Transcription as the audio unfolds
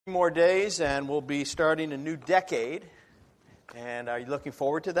More days and we'll be starting a new decade. And are you looking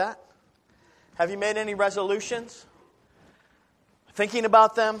forward to that? Have you made any resolutions? Thinking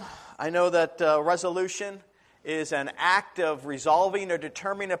about them? I know that resolution is an act of resolving or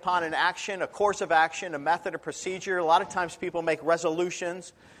determining upon an action, a course of action, a method, a procedure. A lot of times people make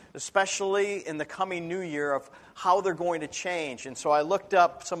resolutions, especially in the coming new year, of how they're going to change. And so I looked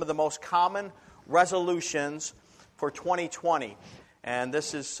up some of the most common resolutions for 2020. And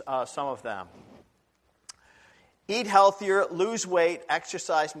this is some of them. Eat healthier, lose weight,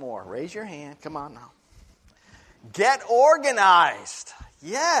 exercise more. Raise your hand. Come on now. Get organized.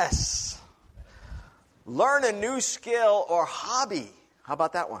 Yes. Learn a new skill or hobby. How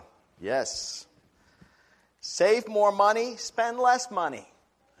about that one? Yes. Save more money, spend less money.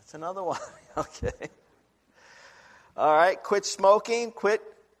 That's another one. Okay. All right. Quit smoking, quit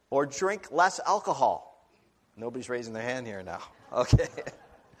or drink less alcohol. Nobody's raising their hand here now. Okay.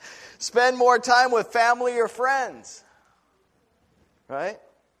 Spend more time with family or friends. Right?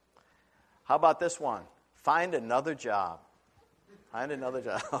 How about this one? Find another job. Find another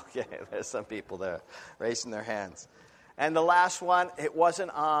job. Okay, there's some people there raising their hands. And the last one, it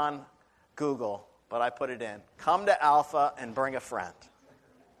wasn't on Google, but I put it in. Come to Alpha and bring a friend.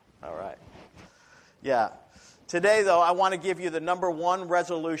 All right. Yeah. Today, though, I want to give you the number one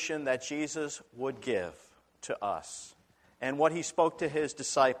resolution that Jesus would give to us, and what he spoke to his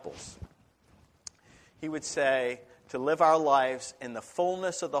disciples. He would say to live our lives in the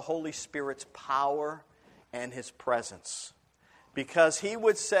fullness of the Holy Spirit's power and his presence. Because he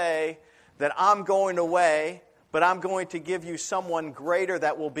would say that I'm going away, but I'm going to give you someone greater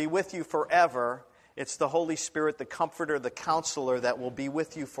that will be with you forever. It's the Holy Spirit, the Comforter, the Counselor that will be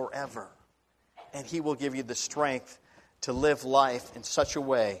with you forever. And he will give you the strength to live life in such a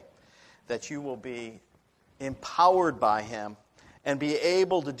way that you will be empowered by him and be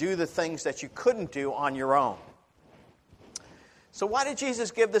able to do the things that you couldn't do on your own. So why did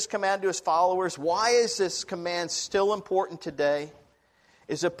Jesus give this command to his followers? Why is this command still important today?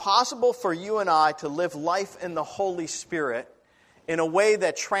 Is it possible for you and I to live life in the Holy Spirit in a way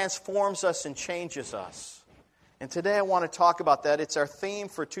that transforms us and changes us? And today I want to talk about that. It's our theme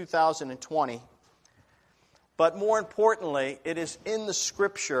for 2020. But more importantly, it is in the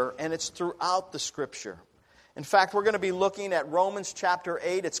Scripture, and it's throughout the Scripture. In fact, we're going to be looking at Romans chapter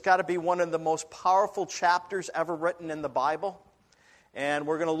 8. It's got to be one of the most powerful chapters ever written in the Bible. And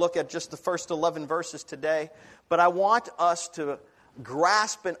we're going to look at just the first 11 verses today. But I want us to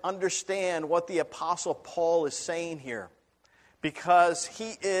grasp and understand what the Apostle Paul is saying here. Because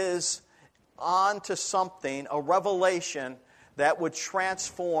he is on to something, a revelation that would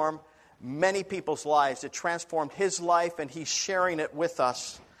transform many people's lives. It transformed his life, and he's sharing it with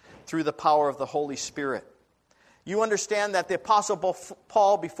us through the power of the Holy Spirit. You understand that the Apostle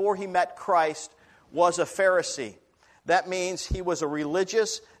Paul, before he met Christ, was a Pharisee. That means he was a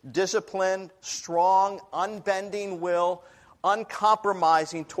religious, disciplined, strong, unbending will,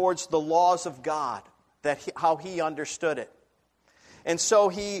 uncompromising towards the laws of God, how he understood it. And so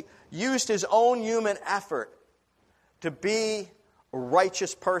he used his own human effort to be a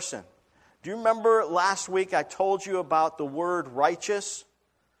righteous person. Do you remember last week I told you about the word righteous?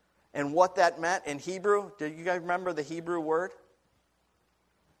 And what that meant in Hebrew? Do you guys remember the Hebrew word?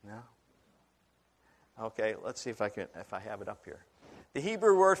 No? Okay, let's see if I have it up here. The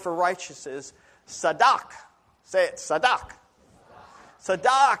Hebrew word for righteous is sadak. Say it, sadak.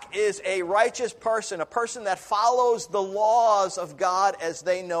 Sadak is a righteous person, a person that follows the laws of God as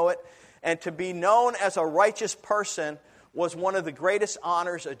they know it. And to be known as a righteous person was one of the greatest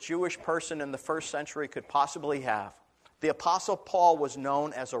honors a Jewish person in the first century could possibly have. The Apostle Paul was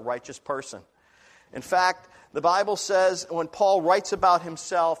known as a righteous person. In fact, the Bible says, when Paul writes about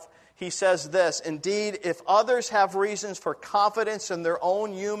himself, he says this, "Indeed, if others have reasons for confidence in their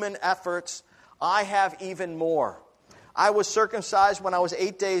own human efforts, I have even more. I was circumcised when I was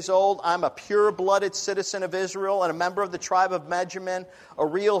 8 days old. I'm a pure-blooded citizen of Israel and a member of the tribe of Benjamin, a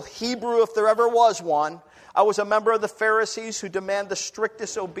real Hebrew if there ever was one. I was a member of the Pharisees who demand the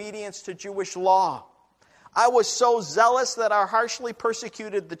strictest obedience to Jewish law. I was so zealous that I harshly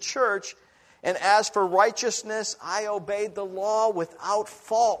persecuted the church, and as for righteousness, I obeyed the law without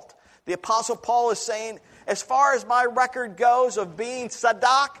fault." The Apostle Paul is saying, as far as my record goes of being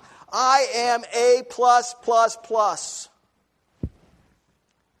Sadak, I am A+++.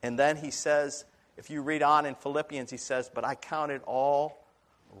 And then he says, if you read on in Philippians, he says, "But I count it all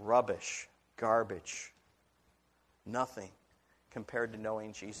rubbish, garbage, nothing compared to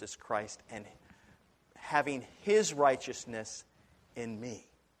knowing Jesus Christ and having his righteousness in me."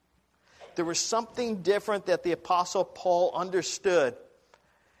 There was something different that the Apostle Paul understood.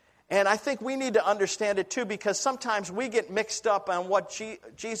 And I think we need to understand it too, because sometimes we get mixed up on what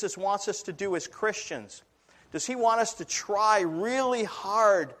Jesus wants us to do as Christians. Does he want us to try really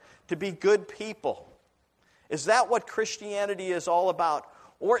hard to be good people? Is that what Christianity is all about?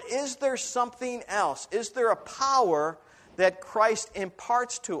 Or is there something else? Is there a power that Christ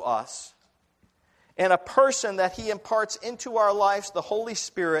imparts to us, and a person that he imparts into our lives, the Holy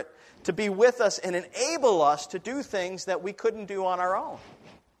Spirit, to be with us and enable us to do things that we couldn't do on our own?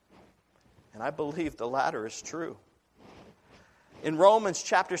 And I believe the latter is true. In Romans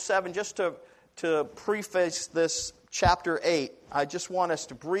chapter 7, just to preface this chapter 8, I just want us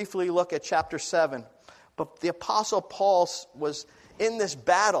to briefly look at chapter 7. But the Apostle Paul was in this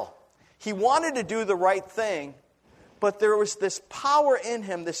battle. He wanted to do the right thing, but there was this power in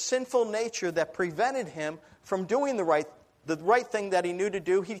him, this sinful nature that prevented him from doing the right thing that he knew to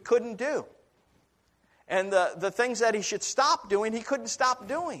do, he couldn't do. And the things that he should stop doing, he couldn't stop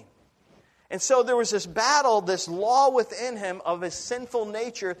doing. And so there was this battle, this law within him of his sinful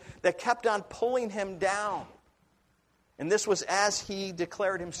nature that kept on pulling him down. And this was as he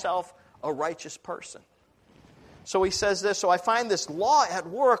declared himself a righteous person. So he says this, so I find this law at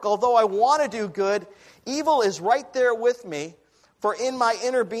work, although I want to do good, evil is right there with me, for in my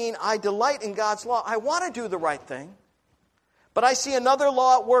inner being I delight in God's law. I want to do the right thing, but I see another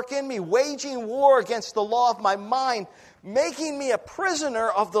law at work in me, waging war against the law of my mind, making me a prisoner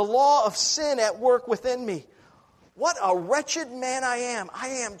of the law of sin at work within me. What a wretched man I am. I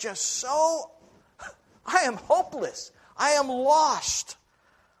am hopeless. I am lost.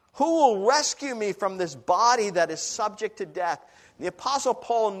 Who will rescue me from this body that is subject to death? The Apostle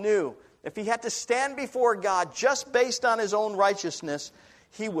Paul knew if he had to stand before God just based on his own righteousness,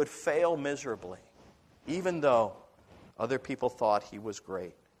 he would fail miserably, even though other people thought he was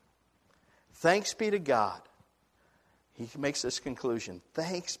great. Thanks be to God. He makes this conclusion.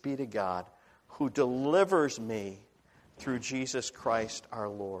 Thanks be to God who delivers me through Jesus Christ our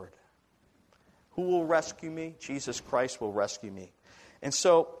Lord. Who will rescue me? Jesus Christ will rescue me. And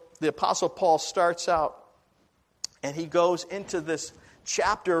so the Apostle Paul starts out and he goes into this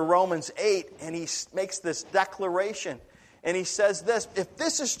chapter, Romans 8, and he makes this declaration. And he says this, if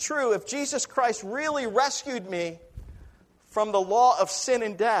this is true, if Jesus Christ really rescued me from the law of sin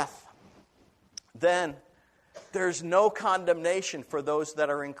and death, then there's no condemnation for those that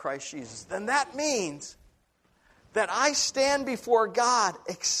are in Christ Jesus. Then that means that I stand before God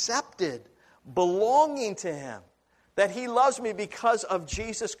accepted, belonging to him, that he loves me because of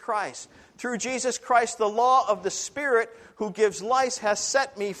Jesus Christ. Through Jesus Christ, the law of the Spirit who gives life has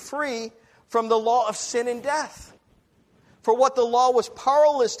set me free from the law of sin and death. For what the law was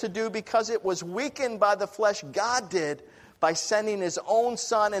powerless to do because it was weakened by the flesh, God did by sending his own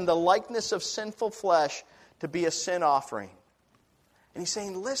Son in the likeness of sinful flesh to be a sin offering. And he's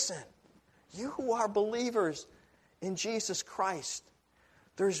saying, listen, you who are believers in Jesus Christ,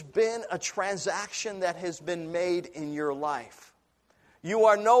 there's been a transaction that has been made in your life. You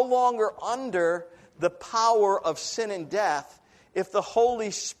are no longer under the power of sin and death if the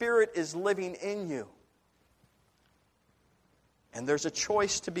Holy Spirit is living in you. And there's a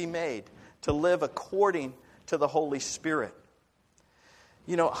choice to be made to live according to the Holy Spirit.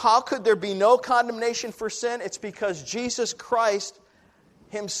 You know, how could there be no condemnation for sin? It's because Jesus Christ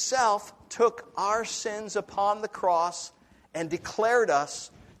himself took our sins upon the cross and declared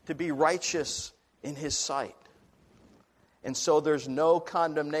us to be righteous in his sight. And so there's no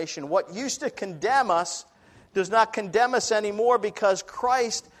condemnation. What used to condemn us does not condemn us anymore because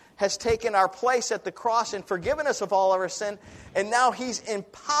Christ has taken our place at the cross and forgiven us of all our sin. And now he's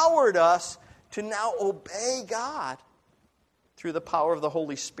empowered us to now obey God through the power of the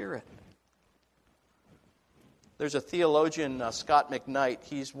Holy Spirit. There's a theologian, Scott McKnight.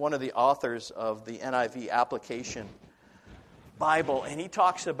 He's one of the authors of the NIV Application Bible, and he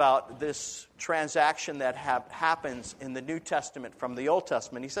talks about this transaction that happens in the New Testament from the Old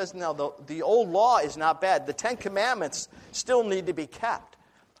Testament. He says, now, the old law is not bad. The Ten Commandments still need to be kept.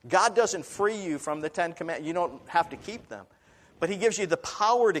 God doesn't free you from the Ten Commandments. You don't have to keep them. But he gives you the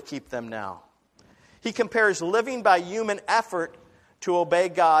power to keep them now. He compares living by human effort to obey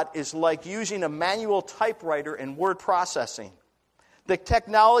God is like using a manual typewriter in word processing. The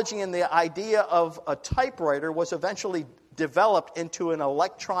technology and the idea of a typewriter was eventually developed into an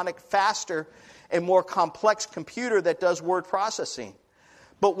electronic, faster, and more complex computer that does word processing.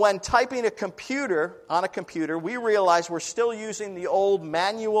 But when typing on a computer, we realize we're still using the old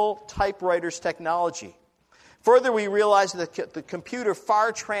manual typewriter's technology. Further, we realize that the computer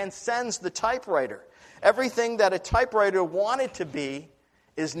far transcends the typewriter. Everything that a typewriter wanted to be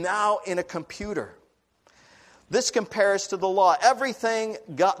is now in a computer. This compares to the law. Everything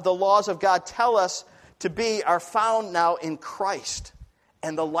the laws of God tell us to be are found now in Christ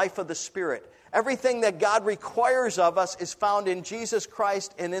and the life of the Spirit. Everything that God requires of us is found in Jesus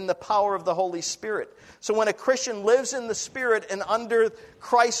Christ and in the power of the Holy Spirit. So when a Christian lives in the Spirit and under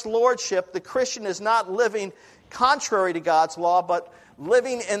Christ's lordship, the Christian is not living contrary to God's law, but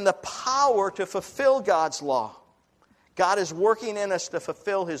living in the power to fulfill God's law. God is working in us to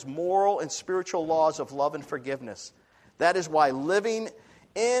fulfill His moral and spiritual laws of love and forgiveness. That is why living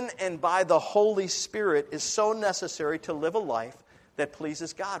in and by the Holy Spirit is so necessary to live a life that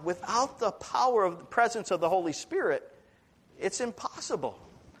pleases God. Without the power of the presence of the Holy Spirit, it's impossible.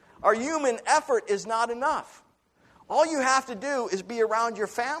 Our human effort is not enough. All you have to do is be around your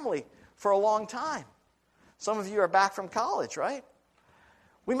family for a long time. Some of you are back from college, right?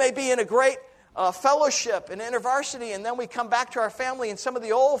 We may be in a great fellowship in InterVarsity, and then we come back to our family, and some of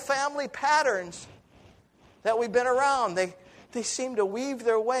the old family patterns that we've been around, they seem to weave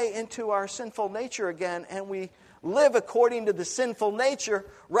their way into our sinful nature again, and we live according to the sinful nature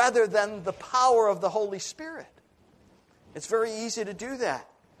rather than the power of the Holy Spirit. It's very easy to do that.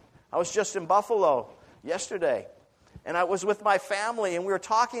 I was just in Buffalo yesterday, and I was with my family, and we were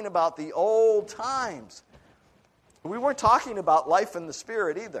talking about the old times. We weren't talking about life in the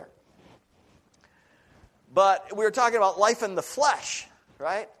Spirit either. But we were talking about life in the flesh,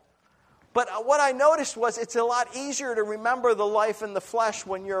 right? But what I noticed was it's a lot easier to remember the life in the flesh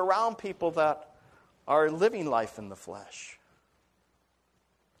when you're around people that are living life in the flesh.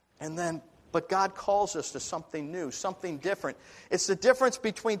 But God calls us to something new, something different. It's the difference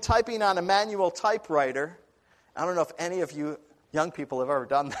between typing on a manual typewriter. I don't know if any of you young people have ever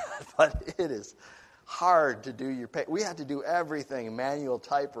done that, but it is hard to do we had to do everything manual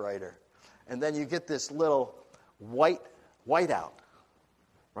typewriter. And then you get this little whiteout,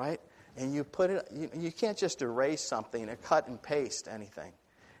 right? And you put it, you can't just erase something or cut and paste anything.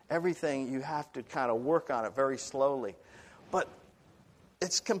 Everything, you have to kind of work on it very slowly. But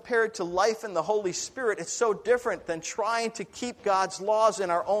it's compared to life in the Holy Spirit. It's so different than trying to keep God's laws in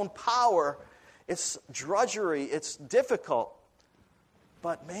our own power. It's drudgery. It's difficult.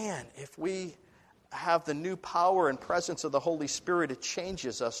 But man, if we have the new power and presence of the Holy Spirit, it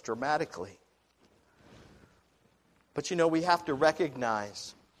changes us dramatically. But we have to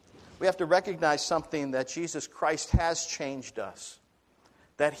recognize something, that Jesus Christ has changed us,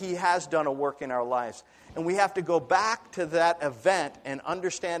 that He has done a work in our lives. And we have to go back to that event and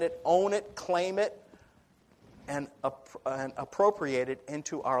understand it, own it, claim it, and appropriate it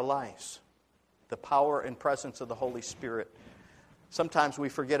into our lives. The power and presence of the Holy Spirit. Sometimes we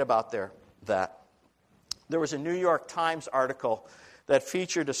forget about that. There was a New York Times article that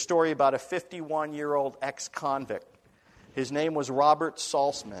featured a story about a 51-year-old ex-convict. His name was Robert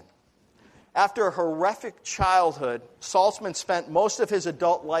Saltzman. After a horrific childhood, Saltzman spent most of his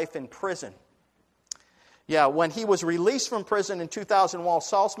adult life in prison. When he was released from prison in 2001,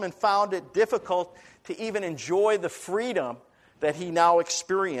 Saltzman found it difficult to even enjoy the freedom that he now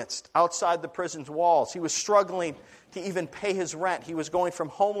experienced outside the prison's walls. He was struggling to even pay his rent. He was going from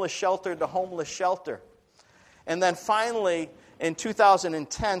homeless shelter to homeless shelter. And then finally, in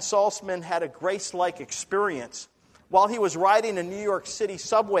 2010, Saltzman had a grace-like experience. While he was riding a New York City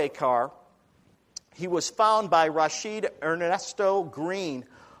subway car, he was found by Rashid Ernesto Green,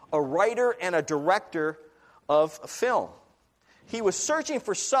 a writer and a director of film. He was searching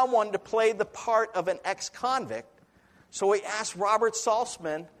for someone to play the part of an ex-convict, so he asked Robert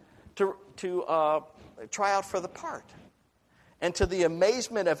Saltzman to try out for the part. And to the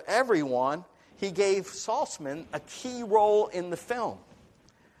amazement of everyone, he gave Saltzman a key role in the film.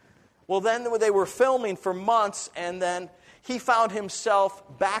 Well, then they were filming for months, and then he found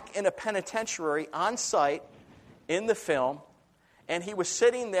himself back in a penitentiary on site in the film, and he was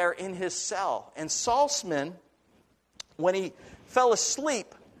sitting there in his cell. And Saltzman, when he fell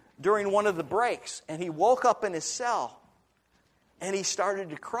asleep during one of the breaks, and he woke up in his cell, and he started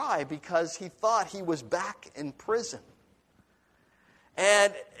to cry because he thought he was back in prison.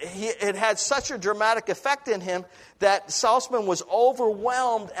 And it had such a dramatic effect in him that Saltzman was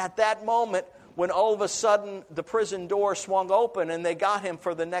overwhelmed at that moment when all of a sudden the prison door swung open and they got him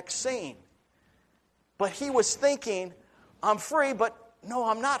for the next scene. But he was thinking, I'm free, but no,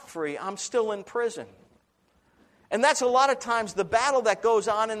 I'm not free. I'm still in prison. And that's a lot of times the battle that goes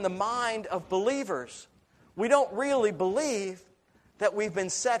on in the mind of believers. We don't really believe that we've been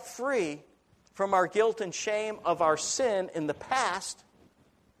set free from our guilt and shame of our sin in the past,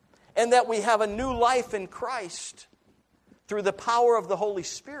 and that we have a new life in Christ through the power of the Holy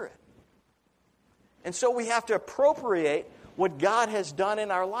Spirit. And so we have to appropriate what God has done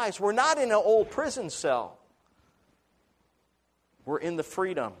in our lives. We're not in an old prison cell. We're in the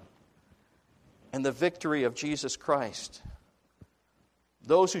freedom and the victory of Jesus Christ.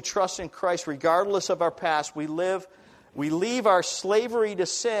 Those who trust in Christ, regardless of our past, we leave our slavery to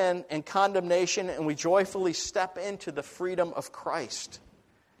sin and condemnation, and we joyfully step into the freedom of Christ.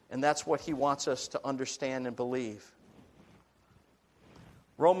 And that's what He wants us to understand and believe.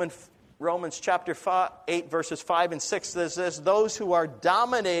 Romans chapter 8, verses 5 and 6 says this: those who are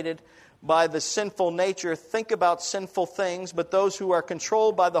dominated by the sinful nature think about sinful things, but those who are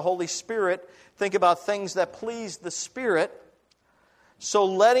controlled by the Holy Spirit think about things that please the Spirit. So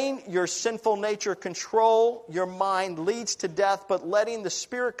letting your sinful nature control your mind leads to death, but letting the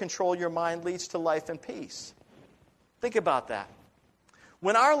Spirit control your mind leads to life and peace. Think about that.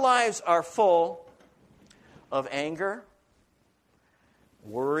 When our lives are full of anger,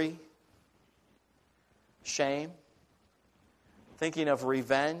 worry, shame, thinking of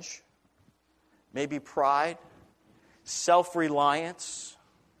revenge, maybe pride, self-reliance,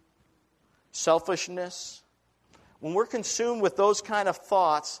 selfishness, when we're consumed with those kind of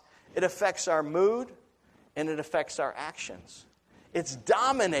thoughts, it affects our mood and it affects our actions. It's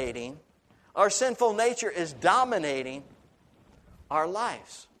dominating. Our sinful nature is dominating our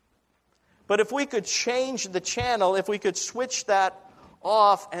lives. But if we could change the channel, if we could switch that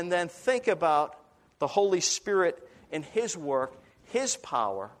off and then think about the Holy Spirit and His work, His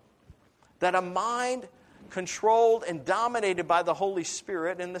power, that a mind controlled and dominated by the Holy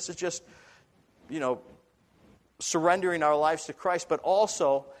Spirit, and this is just, surrendering our lives to Christ, but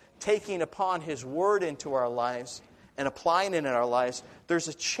also taking upon His Word into our lives and applying it in our lives, there's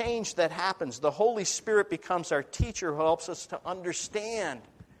a change that happens. The Holy Spirit becomes our teacher who helps us to understand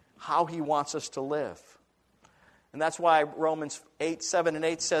how He wants us to live. And that's why Romans 8, 7, and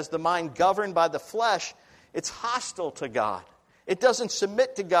 8 says, the mind governed by the flesh, it's hostile to God. It doesn't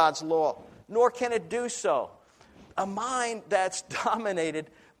submit to God's law, nor can it do so. A mind that's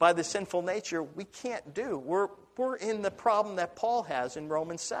dominated by the sinful nature, we can't do. We're in the problem that Paul has in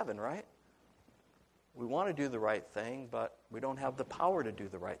Romans 7, right? We want to do the right thing, but we don't have the power to do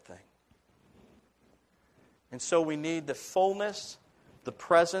the right thing. And so we need the fullness, the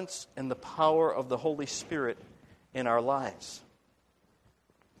presence, and the power of the Holy Spirit in our lives.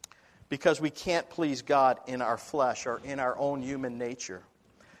 Because we can't please God in our flesh or in our own human nature.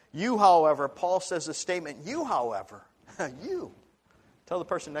 You, however, Paul says a statement, you, however, you. Tell the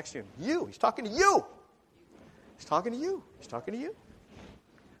person next to you, you. He's talking to you. He's talking to you. He's talking to you.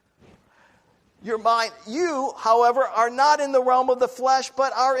 Your mind, you, however, are not in the realm of the flesh,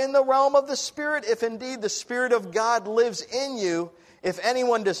 but are in the realm of the Spirit, if indeed the Spirit of God lives in you. If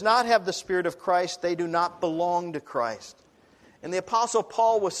anyone does not have the Spirit of Christ, they do not belong to Christ. And the Apostle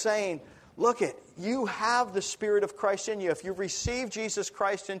Paul was saying, look it, you have the Spirit of Christ in you. If you receive Jesus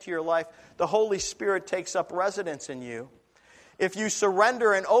Christ into your life, the Holy Spirit takes up residence in you. If you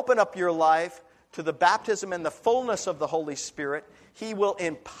surrender and open up your life to the baptism and the fullness of the Holy Spirit, He will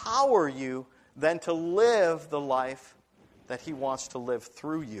empower you then to live the life that He wants to live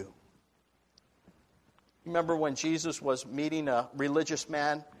through you. Remember when Jesus was meeting a religious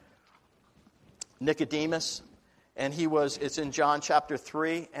man, Nicodemus, and it's in John chapter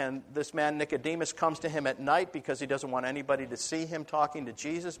 3, and this man Nicodemus comes to Him at night because he doesn't want anybody to see him talking to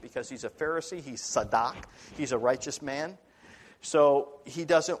Jesus because he's a Pharisee, he's Sadak, he's a righteous man. So he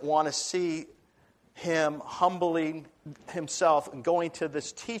doesn't want to see him humbling himself and going to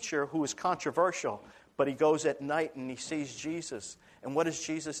this teacher who is controversial. But he goes at night and he sees Jesus. And what does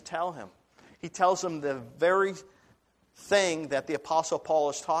Jesus tell him? He tells him the very thing that the Apostle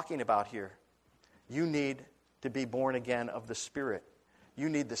Paul is talking about here. You need to be born again of the Spirit. You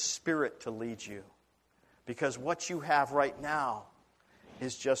need the Spirit to lead you. Because what you have right now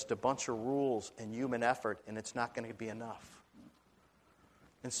is just a bunch of rules and human effort, and it's not going to be enough.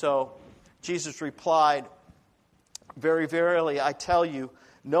 And so Jesus replied, very verily, I tell you,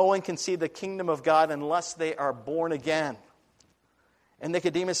 no one can see the kingdom of God unless they are born again. And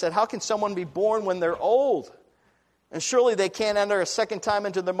Nicodemus said, how can someone be born when they're old? And surely they can't enter a second time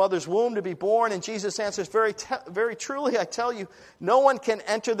into their mother's womb to be born. And Jesus answers, very truly, I tell you, no one can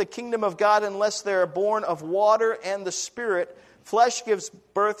enter the kingdom of God unless they are born of water and the Spirit. Flesh gives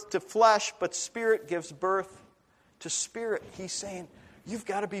birth to flesh, but Spirit gives birth to spirit. He's saying, you've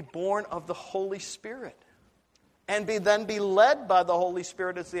got to be born of the Holy Spirit. And then be led by the Holy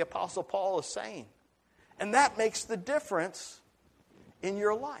Spirit, as the Apostle Paul is saying. And that makes the difference in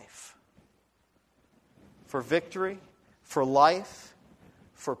your life. For victory, for life,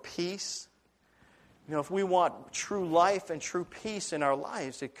 for peace. If we want true life and true peace in our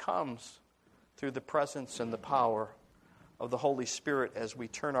lives, it comes through the presence and the power of the Holy Spirit as we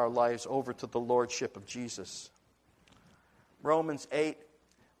turn our lives over to the Lordship of Jesus. Romans 8,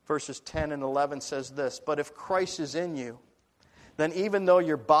 verses 10 and 11 says this, "But if Christ is in you, then even though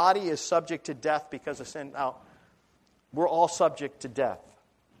your body is subject to death because of sin," now, we're all subject to death.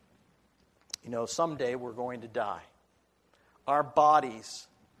 You know, someday we're going to die. Our bodies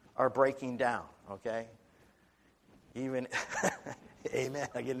are breaking down, okay? Even, amen.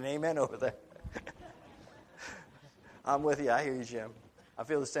 I get an amen over there. I'm with you. I hear you, Jim. I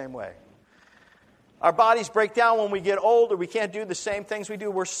feel the same way. Our bodies break down when we get older. We can't do the same things we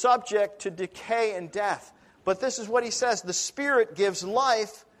do. We're subject to decay and death. But this is what he says. The Spirit gives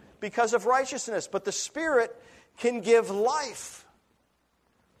life because of righteousness. But the Spirit can give life.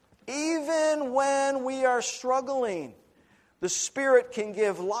 Even when we are struggling, the Spirit can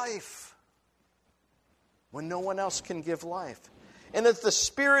give life when no one else can give life. And if the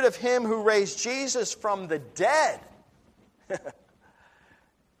Spirit of Him who raised Jesus from the dead,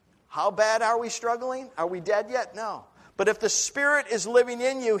 how bad are we struggling? Are we dead yet? No. But if the Spirit is living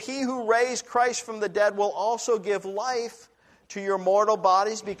in you, He who raised Christ from the dead will also give life to your mortal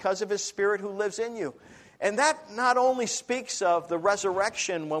bodies because of His Spirit who lives in you. And that not only speaks of the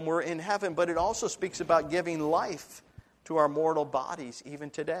resurrection when we're in heaven, but it also speaks about giving life to our mortal bodies even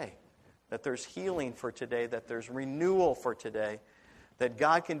today. That there's healing for today, that there's renewal for today, that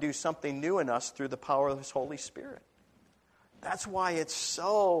God can do something new in us through the power of His Holy Spirit. That's why it's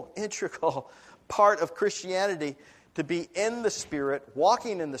so integral part of Christianity to be in the Spirit,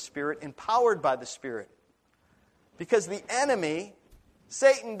 walking in the Spirit, empowered by the Spirit. Because the enemy,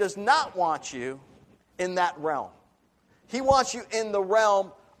 Satan, does not want you in that realm. He wants you in the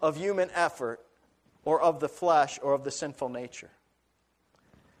realm of human effort or of the flesh or of the sinful nature.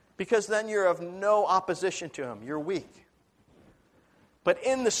 Because then you're of no opposition to him. You're weak. But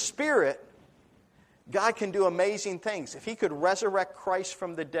in the Spirit, God can do amazing things. If He could resurrect Christ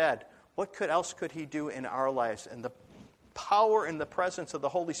from the dead, what else could He do in our lives? And the power and the presence of the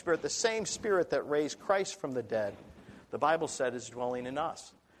Holy Spirit, the same Spirit that raised Christ from the dead, the Bible said is dwelling in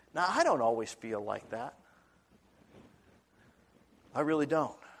us. Now, I don't always feel like that. I really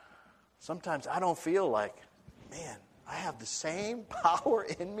don't. Sometimes I don't feel like, man, I have the same power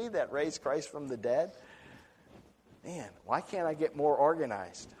in me that raised Christ from the dead. Man, why can't I get more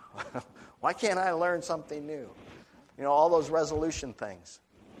organized? Why can't I learn something new? You know, all those resolution things.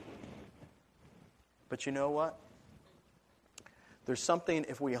 But you know what? There's something,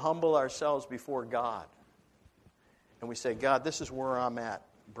 if we humble ourselves before God, and we say, God, this is where I'm at,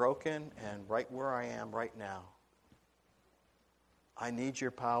 broken and right where I am right now. I need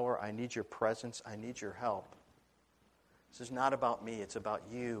your power. I need your presence. I need your help. This is not about me. It's about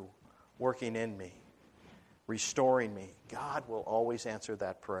you working in me, restoring me. God will always answer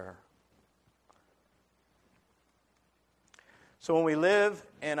that prayer. So when we live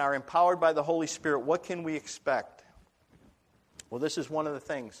and are empowered by the Holy Spirit, what can we expect? Well, this is one of the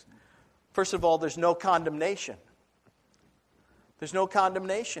things. First of all, there's no condemnation. There's no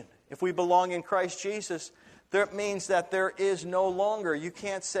condemnation. If we belong in Christ Jesus, that means that there is no longer. You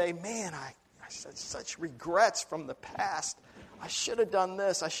can't say, man, I had such regrets from the past. I should have done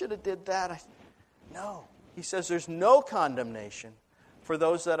this. I should have did that. No. He says there's no condemnation for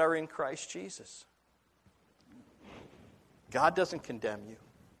those that are in Christ Jesus. God doesn't condemn you.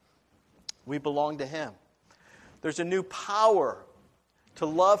 We belong to Him. There's a new power to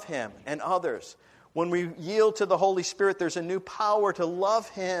love Him and others. When we yield to the Holy Spirit, there's a new power to love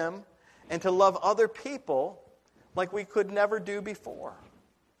Him and to love other people like we could never do before.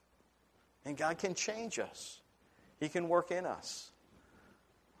 And God can change us. He can work in us.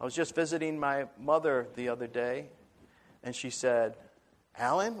 I was just visiting my mother the other day, and she said,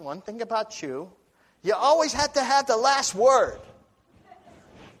 Alan, one thing about you, you always had to have the last word.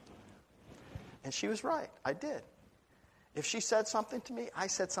 And she was right. I did. If she said something to me, I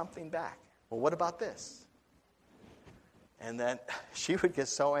said something back. Well, what about this? And then she would get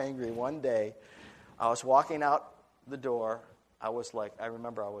so angry. One day, I was walking out the door. I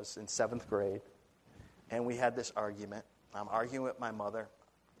remember I was in 7th grade, and we had this argument. I'm arguing with my mother.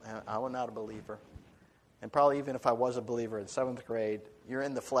 I was not a believer. And probably even if I was a believer in 7th grade, you're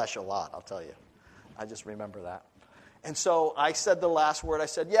in the flesh a lot, I'll tell you. I just remember that. And so I said the last word. I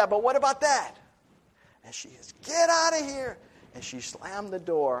said, yeah, but what about that? And she says, get out of here. And she slammed the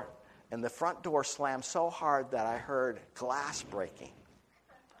door, and the front door slammed so hard that I heard glass breaking.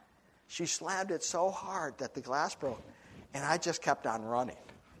 She slammed it so hard that the glass broke, and I just kept on running.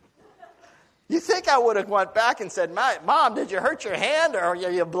 You think I would have went back and said, Mom, did you hurt your hand, or are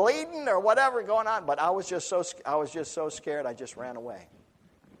you bleeding, or whatever going on? But I was just so scared, I just ran away.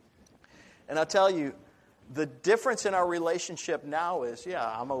 And I'll tell you, the difference in our relationship now is, yeah,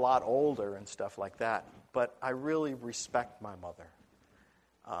 I'm a lot older and stuff like that. but I really respect my mother.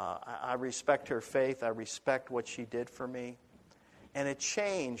 I respect her faith. I respect what she did for me. And it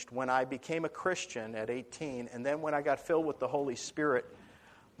changed when I became a Christian at 18, and then when I got filled with the Holy Spirit,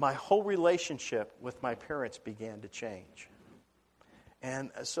 my whole relationship with my parents began to change.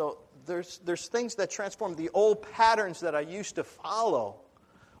 And so there's things that transform. The old patterns that I used to follow,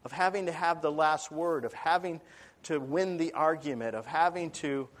 of having to have the last word, of having to win the argument, of having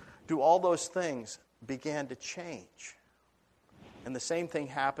to do all those things, began to change. And the same thing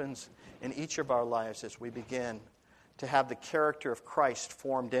happens in each of our lives as we begin to have the character of Christ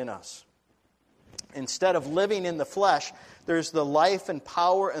formed in us. Instead of living in the flesh, there's the life and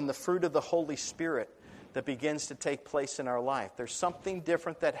power and the fruit of the Holy Spirit that begins to take place in our life. There's something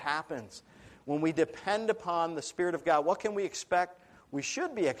different that happens when we depend upon the Spirit of God. What can we expect? We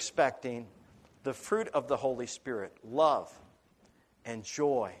should be expecting the fruit of the Holy Spirit: love and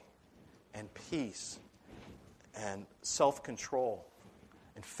joy and peace and self-control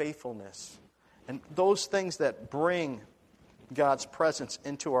and faithfulness, and those things that bring God's presence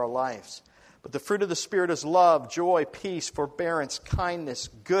into our lives. But the fruit of the Spirit is love, joy, peace, forbearance, kindness,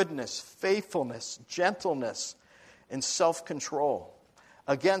 goodness, faithfulness, gentleness, and self-control.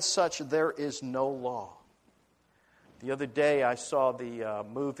 Against such there is no law. The other day I saw the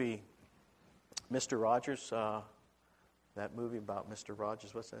movie Mr. Rogers, that movie about Mr.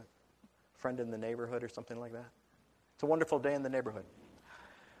 Rogers. What's that? Friend in the Neighborhood or something like that? It's a Wonderful Day in the Neighborhood.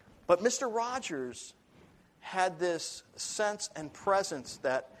 But Mr. Rogers had this sense and presence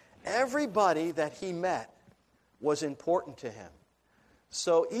that everybody that he met was important to him.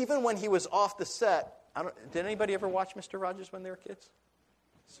 So even when he was off the set, did anybody ever watch Mr. Rogers when they were kids?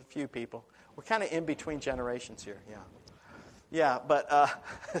 It's a few people. We're kind of in between generations here, yeah. Yeah, but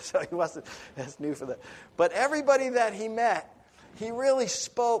so he wasn't as new for that. But everybody that he met, he really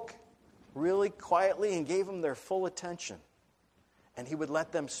spoke really quietly and gave them their full attention. And he would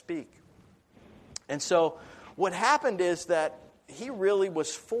let them speak. And so what happened is that he really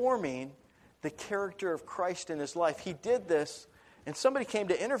was forming the character of Christ in his life. He did this, and somebody came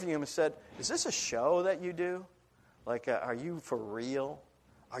to interview him and said, "Is this a show that you do? Like, are you for real?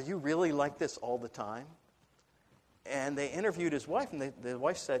 Are you really like this all the time?" And they interviewed his wife, and the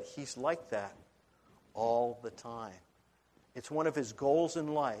wife said, "He's like that all the time. It's one of his goals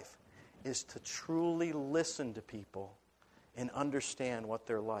in life is to truly listen to people and understand what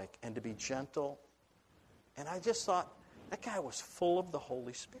they're like and to be gentle." And I just thought, that guy was full of the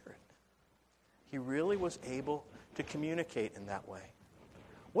Holy Spirit. He really was able to communicate in that way.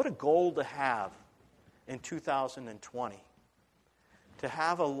 What a goal to have in 2020. To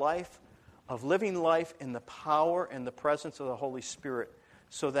have a life of living life in the power and the presence of the Holy Spirit,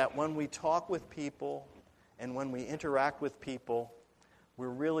 so that when we talk with people and when we interact with people, we're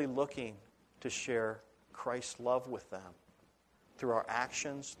really looking to share Christ's love with them through our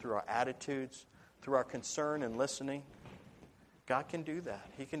actions, through our attitudes, through our concern and listening. God can do that.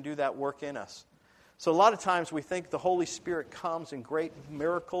 He can do that work in us. So a lot of times we think the Holy Spirit comes in great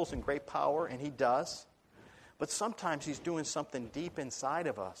miracles and great power, and He does. But sometimes He's doing something deep inside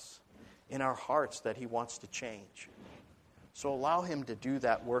of us, in our hearts, that He wants to change. So allow Him to do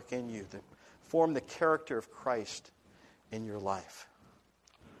that work in you, to form the character of Christ in your life.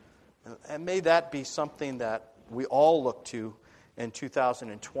 And may that be something that we all look to in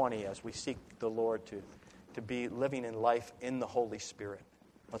 2020 as we seek the Lord to be living in life in the Holy Spirit.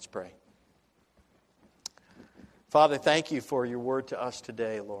 Let's pray. Father, thank you for your word to us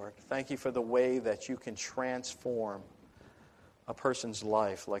today, Lord. Thank you for the way that you can transform a person's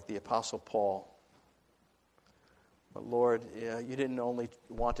life like the Apostle Paul. But Lord, you didn't only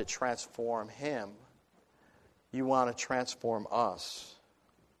want to transform him, you want to transform us.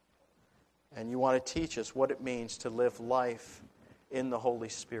 And you want to teach us what it means to live life in the Holy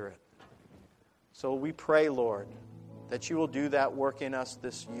Spirit. So we pray, Lord, that you will do that work in us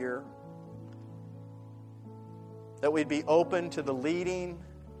this year. That we'd be open to the leading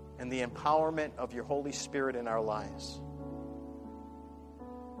and the empowerment of your Holy Spirit in our lives.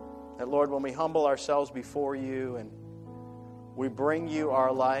 That, Lord, when we humble ourselves before you and we bring you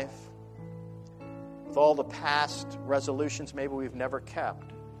our life with all the past resolutions maybe we've never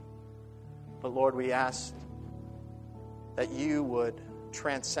kept, but Lord, we ask that you would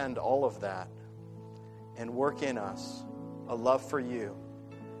transcend all of that and work in us a love for you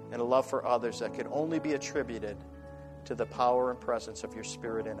and a love for others that could only be attributed to the power and presence of your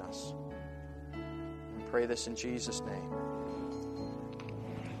Spirit in us. We pray this in Jesus' name.